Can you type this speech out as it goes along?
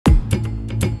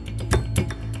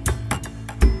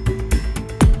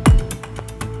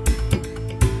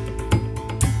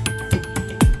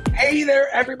Hey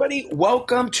there, everybody.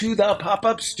 Welcome to the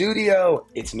pop-up studio.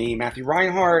 It's me, Matthew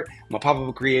Reinhardt. I'm a pop-up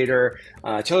book creator,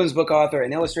 children's book author,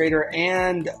 and illustrator,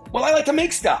 and, well, I like to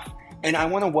make stuff. And I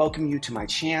want to welcome you to my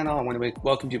channel. I want to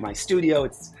welcome you to my studio.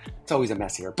 It's always a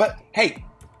mess here. But, hey,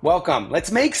 welcome.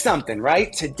 Let's make something,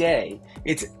 right? Today,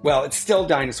 it's still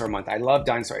Dinosaur Month. I love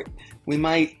dinosaurs. We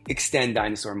might extend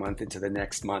Dinosaur Month into the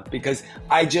next month because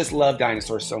I just love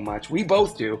dinosaurs so much. We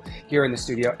both do here in the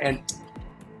studio. And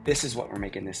this is what we're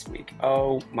making this week.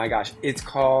 Oh my gosh, it's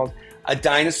called a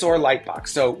Dinosaur Lightbox.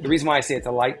 So the reason why I say it's a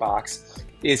lightbox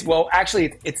is, well,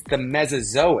 actually it's the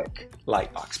Mesozoic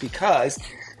Lightbox because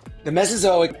the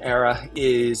Mesozoic era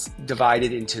is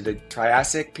divided into the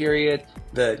Triassic period,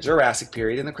 the Jurassic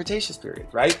period, and the Cretaceous period,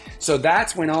 right? So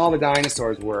that's when all the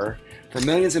dinosaurs were. For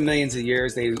millions and millions of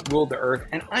years, they ruled the earth,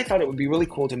 and I thought it would be really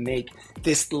cool to make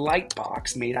this light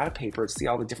box made out of paper. See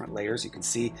all the different layers. You can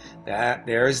see that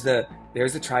there's the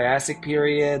Triassic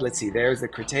period. Let's see, there's the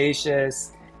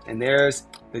Cretaceous, and there's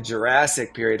the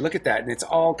Jurassic period. Look at that, and it's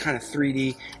all kind of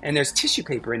 3D, and there's tissue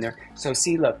paper in there. So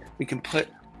see, look, we can put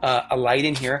a light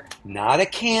in here, not a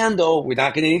candle. We're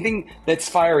not getting anything that's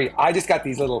fiery. I just got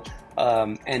these little,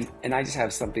 and I just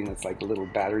have something that's like a little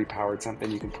battery powered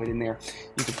something you can put in there.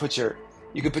 You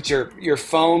could put your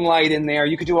phone light in there.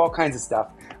 You could do all kinds of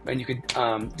stuff, and you could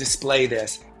display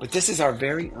this. But this is our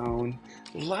very own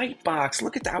light box.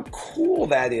 Look at how cool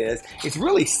that is. It's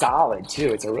really solid too.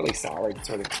 It's a really solid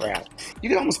sort of craft. You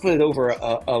could almost put it over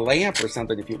a lamp or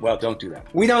something if you, well, don't do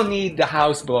that. We don't need the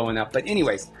house blowing up, but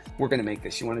anyways, we're gonna make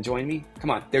this. You wanna join me?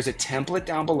 Come on, there's a template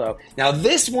down below. Now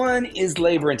this one is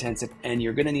labor intensive and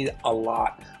you're gonna need a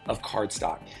lot of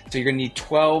cardstock. So you're gonna need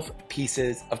 12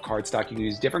 pieces of cardstock. You can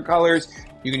use different colors.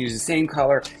 You can use the same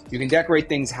color. You can decorate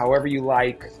things however you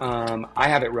like. I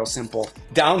have it real simple.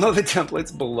 Download the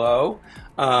templates below.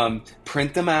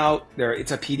 Print them out.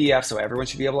 It's a PDF, so everyone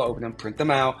should be able to open them. Print them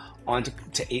out onto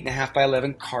 8.5 by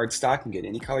 11 cardstock. You can get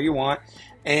any color you want.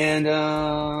 And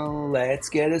let's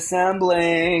get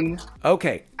assembling.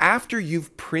 Okay, after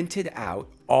you've printed out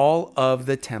all of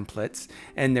the templates,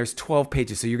 and there's 12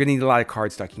 pages, so you're gonna need a lot of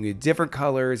cardstock. You can get different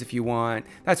colors if you want.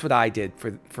 That's what I did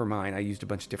for mine. I used a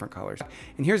bunch of different colors.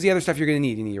 And here's the other stuff you're gonna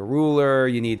need. You need a ruler,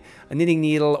 you need a knitting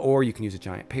needle, or you can use a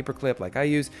giant paper clip like I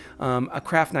use. A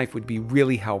craft knife would be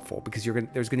really helpful because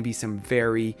there's gonna be some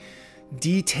very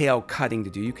detail cutting to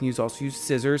do. You can also use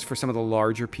scissors for some of the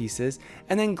larger pieces,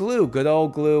 and then glue, good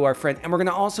old glue, our friend. And we're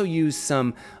gonna also use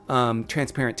some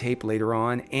transparent tape later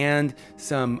on and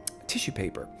some tissue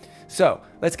paper. So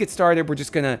let's get started. We're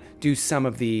just gonna do some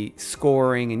of the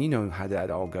scoring, and you know how that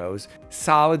all goes.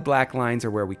 Solid black lines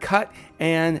are where we cut,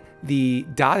 and the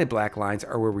dotted black lines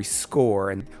are where we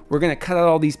score. And we're gonna cut out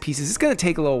all these pieces. It's gonna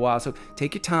take a little while, so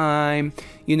take your time,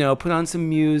 you know, put on some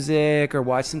music or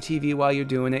watch some TV while you're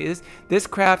doing it. This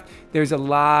craft, there's a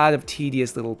lot of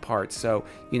tedious little parts, so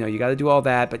you know, you gotta do all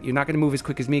that, but you're not gonna move as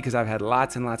quick as me because I've had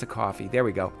lots and lots of coffee. There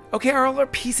we go. Okay, all our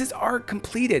pieces are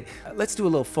completed. Let's do a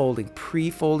little folding,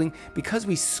 pre-folding. Because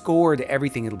we scored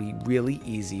everything, it'll be really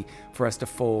easy for us to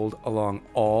fold along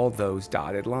all those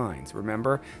dotted lines.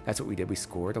 Remember, that's what we did. We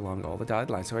scored along all the dotted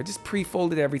lines. So I just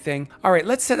pre-folded everything. All right,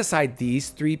 let's set aside these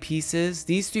 3 pieces.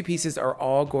 These 3 pieces are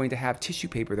all going to have tissue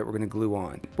paper that we're gonna glue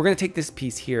on. We're gonna take this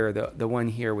piece here, the one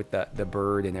here with the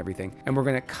bird and everything, and we're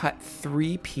gonna cut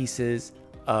 3 pieces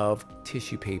of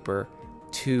tissue paper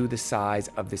to the size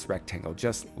of this rectangle,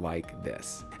 just like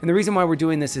this. And the reason why we're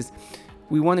doing this is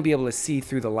we want to be able to see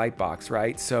through the light box,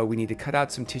 right? So we need to cut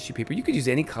out some tissue paper. You could use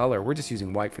any color. We're just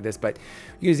using white for this, but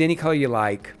you use any color you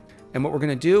like. And what we're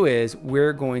gonna do is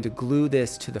we're going to glue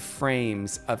this to the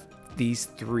frames of these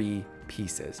 3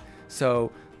 pieces.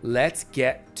 So let's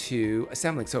get to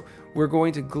assembling. So we're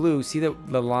going to glue, see the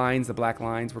lines, the black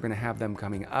lines, we're gonna have them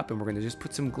coming up, and we're gonna just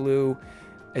put some glue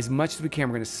as much as we can.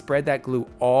 We're gonna spread that glue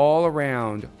all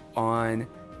around on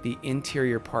the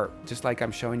interior part, just like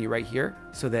I'm showing you right here,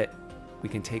 so that we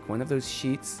can take one of those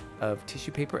sheets of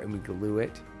tissue paper and we glue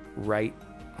it right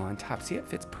on top. See, it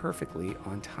fits perfectly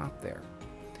on top there.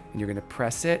 And you're gonna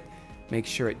press it, make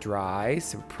sure it dries,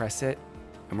 so press it,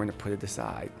 and we're gonna put it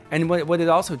aside. And what it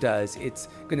also does, it's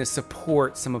gonna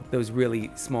support some of those really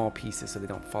small pieces so they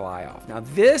don't fly off. Now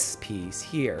this piece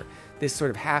here, this sort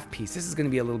of half piece, this is gonna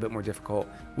be a little bit more difficult.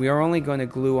 We are only gonna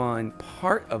glue on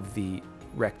part of the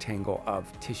rectangle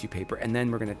of tissue paper, and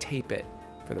then we're gonna tape it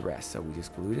for the rest. So we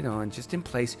just glued it on just in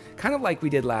place, kind of like we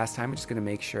did last time. We're just gonna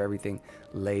make sure everything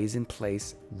lays in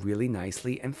place really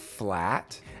nicely and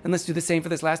flat. And let's do the same for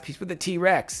this last piece with the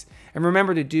T-Rex. And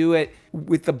remember to do it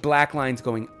with the black lines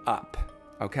going up,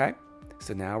 okay?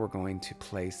 So now we're going to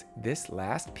place this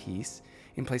last piece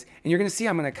in place. And you're gonna see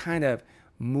I'm gonna kind of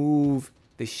move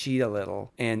the sheet a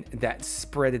little and that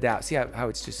spread it out. See how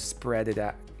it's just spread it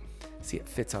out? See, it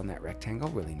fits on that rectangle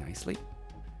really nicely.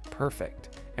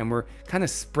 Perfect. And we're kind of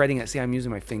spreading it. See, I'm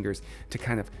using my fingers to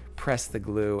kind of press the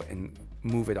glue and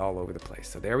move it all over the place.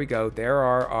 So there we go. There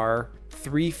are our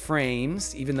 3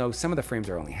 frames, even though some of the frames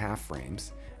are only half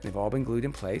frames. They've all been glued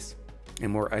in place.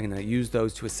 And I'm going to use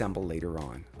those to assemble later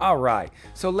on. All right,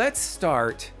 so let's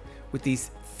start with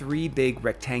these 3 big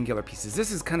rectangular pieces.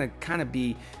 This is kind of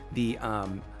be the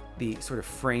sort of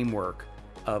framework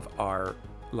of our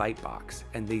light box,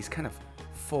 and these kind of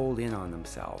fold in on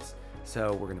themselves.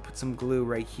 So we're going to put some glue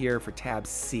right here for tab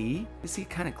C. You see, it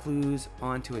kind of glues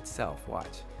onto itself.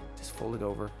 Watch, just fold it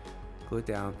over, glue it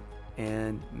down,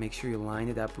 and make sure you line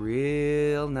it up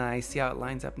real nice. See how it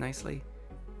lines up nicely?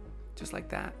 Just like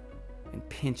that. And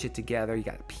pinch it together. You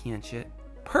got to pinch it.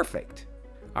 Perfect.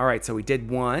 All right, so we did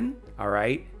one. All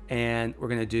right, and we're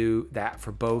gonna do that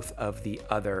for both of the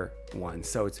other ones.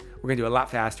 So we're gonna do a lot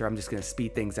faster. I'm just gonna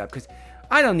speed things up because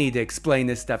I don't need to explain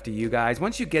this stuff to you guys.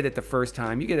 Once you get it the first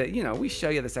time, you get it, we show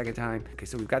you the second time. Okay,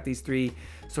 so we've got these 3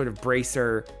 sort of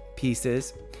bracer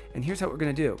pieces, and here's what we're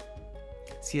gonna do.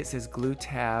 See, it says glue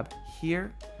tab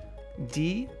here,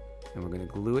 D, and we're gonna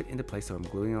glue it into place. So I'm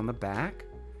gluing on the back,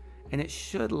 and it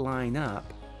should line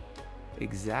up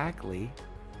exactly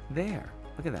there.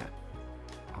 Look at that.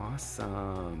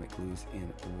 Awesome. It glues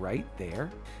in right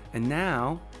there. And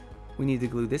now we need to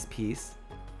glue this piece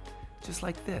just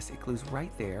like this. It glues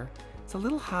right there. It's a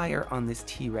little higher on this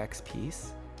T-Rex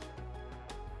piece.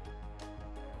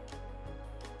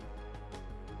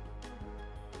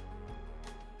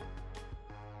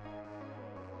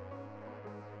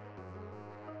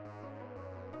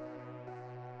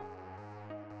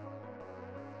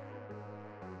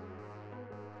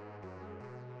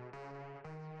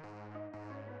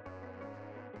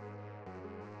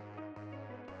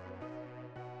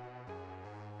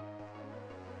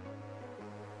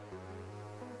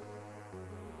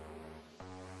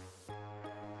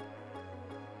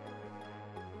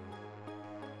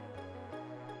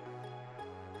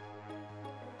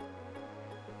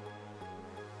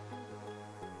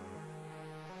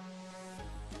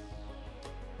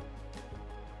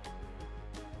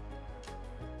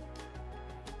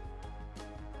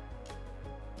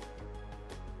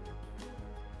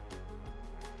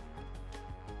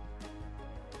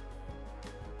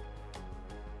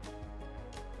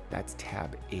 That's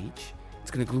tab H.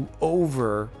 It's gonna glue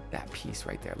over that piece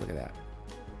right there. Look at that.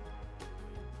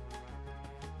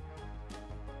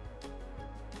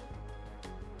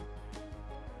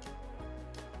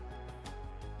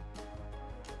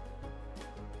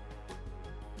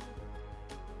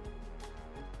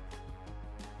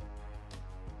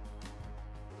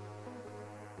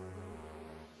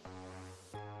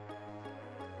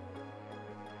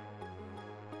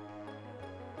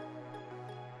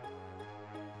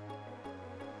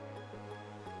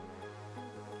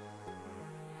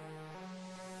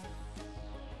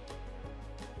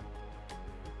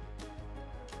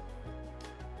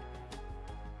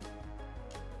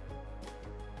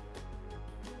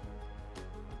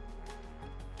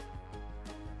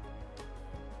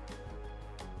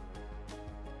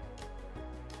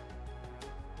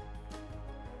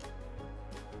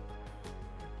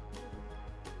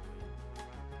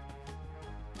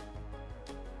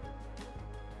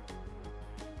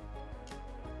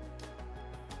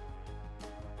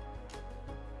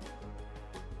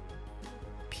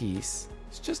 Piece.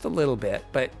 It's just a little bit,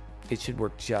 but it should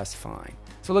work just fine.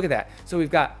 So look at that. So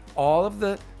we've got all of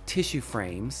the tissue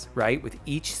frames, right, with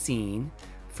each scene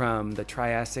from the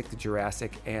Triassic, the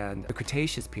Jurassic, and the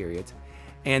Cretaceous periods,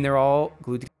 and they're all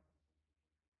glued together.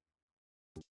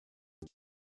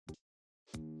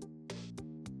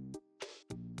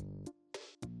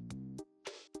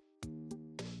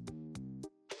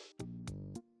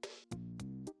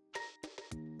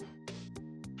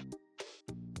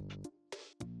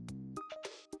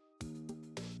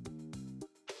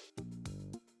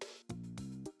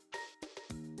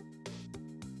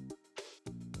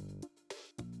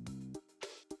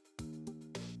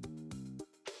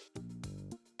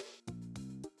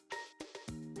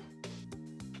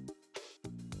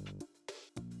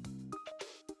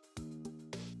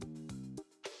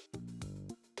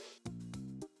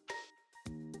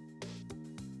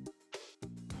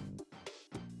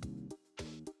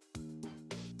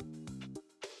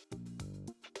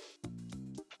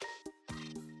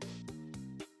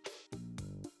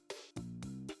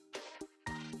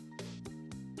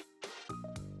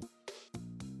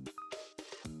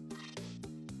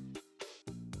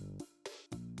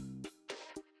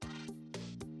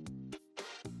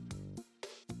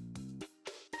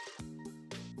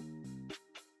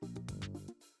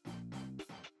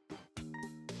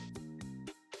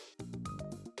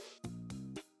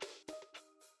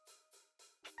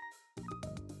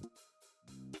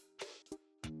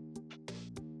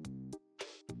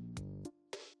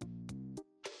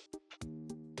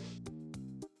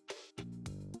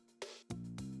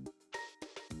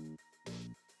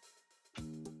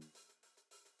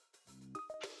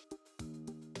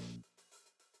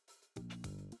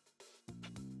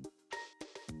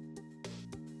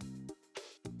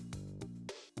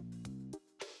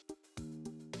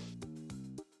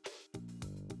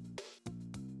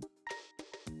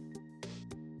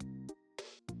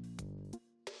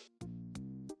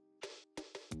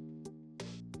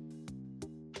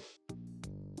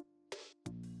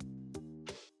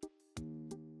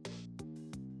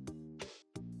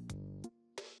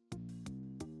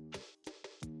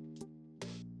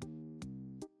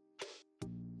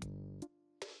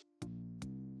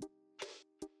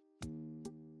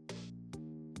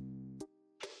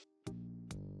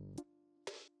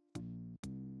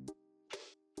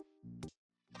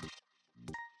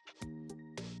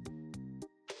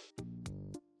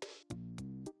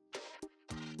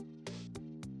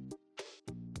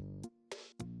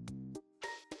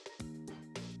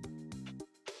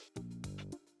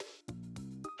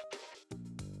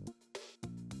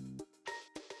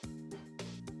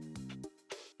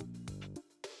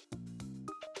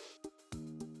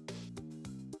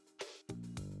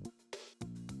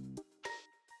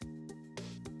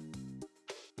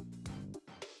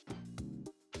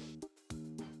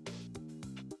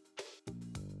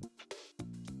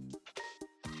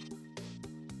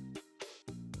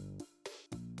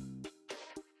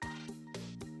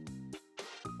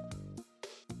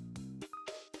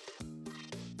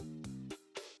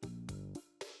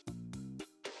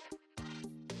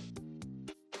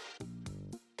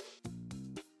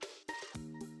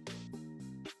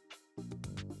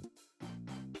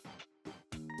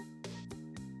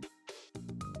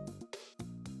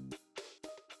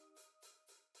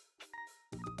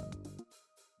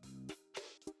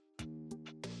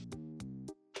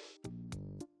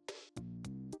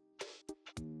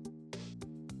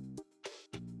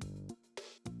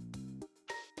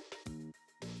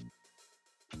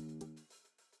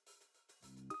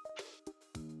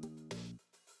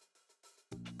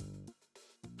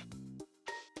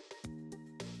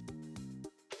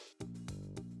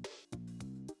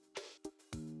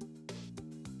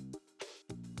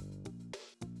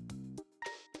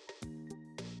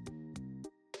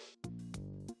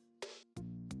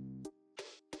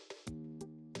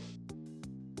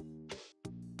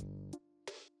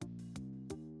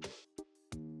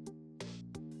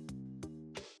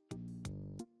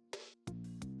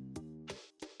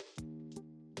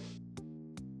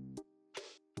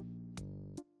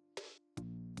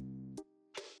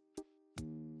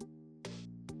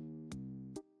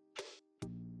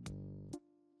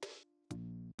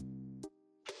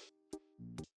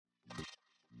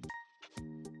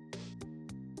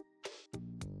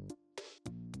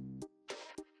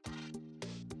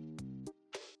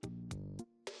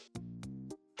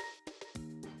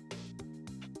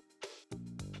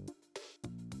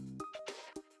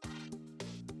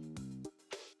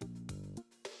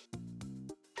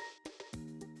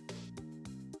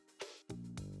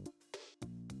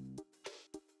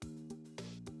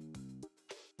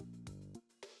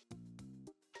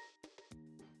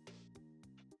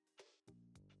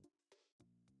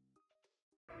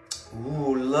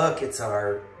 Ooh, look, it's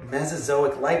our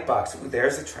Mesozoic Lightbox. Ooh,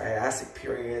 there's the Triassic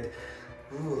period.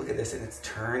 Ooh, look at this, and it's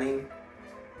turning.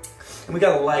 And we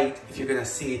got a light. If you're gonna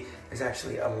see, there's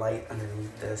actually a light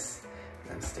underneath this.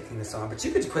 I'm sticking this on, but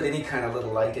you could put any kind of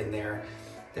little light in there.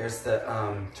 There's the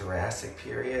Jurassic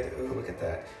period. Ooh, look at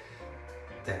that.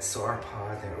 That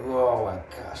sauropod there. Ooh, oh my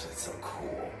gosh, that's so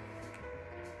cool.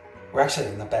 We're actually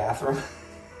in the bathroom.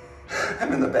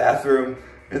 I'm in the bathroom,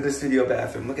 in the studio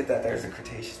bathroom. Look at that, there's the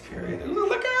Cretaceous period. Ooh,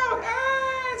 look out,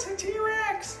 ah, it's a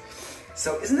T-Rex.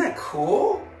 So isn't that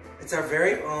cool? It's our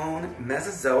very own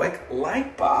Mesozoic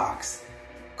Lightbox.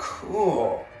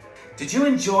 Cool. Did you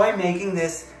enjoy making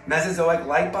this Mesozoic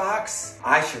Lightbox?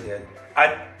 I sure did.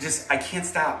 I can't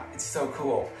stop. It's so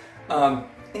cool.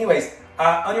 Anyways,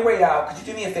 on your way out, could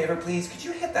you do me a favor, please? Could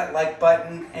you hit that like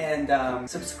button and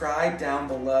subscribe down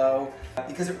below?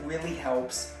 Because it really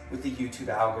helps with the YouTube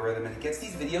algorithm and it gets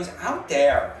these videos out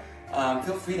there.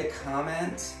 Feel free to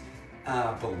comment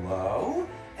below.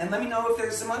 And let me know if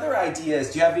there's some other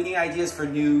ideas. Do you have any ideas for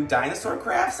new dinosaur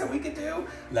crafts that we could do?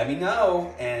 Let me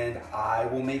know and I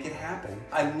will make it happen.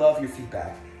 I love your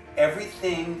feedback.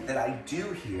 Everything that I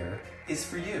do here is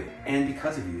for you and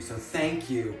because of you. So thank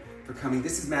you for coming.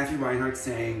 This is Matthew Reinhardt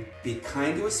saying, be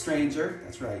kind to a stranger.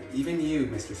 That's right, even you,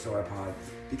 Mr. Sauropod.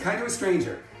 Be kind to a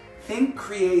stranger. Think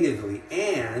creatively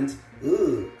and,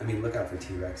 look out for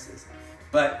T-Rexes.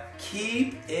 But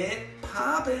keep it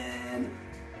poppin'.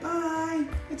 Bye.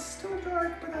 It's still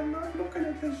dark, but I'm not looking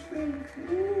at this thing.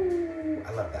 Ooh,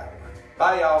 I love that one.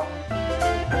 Bye, y'all.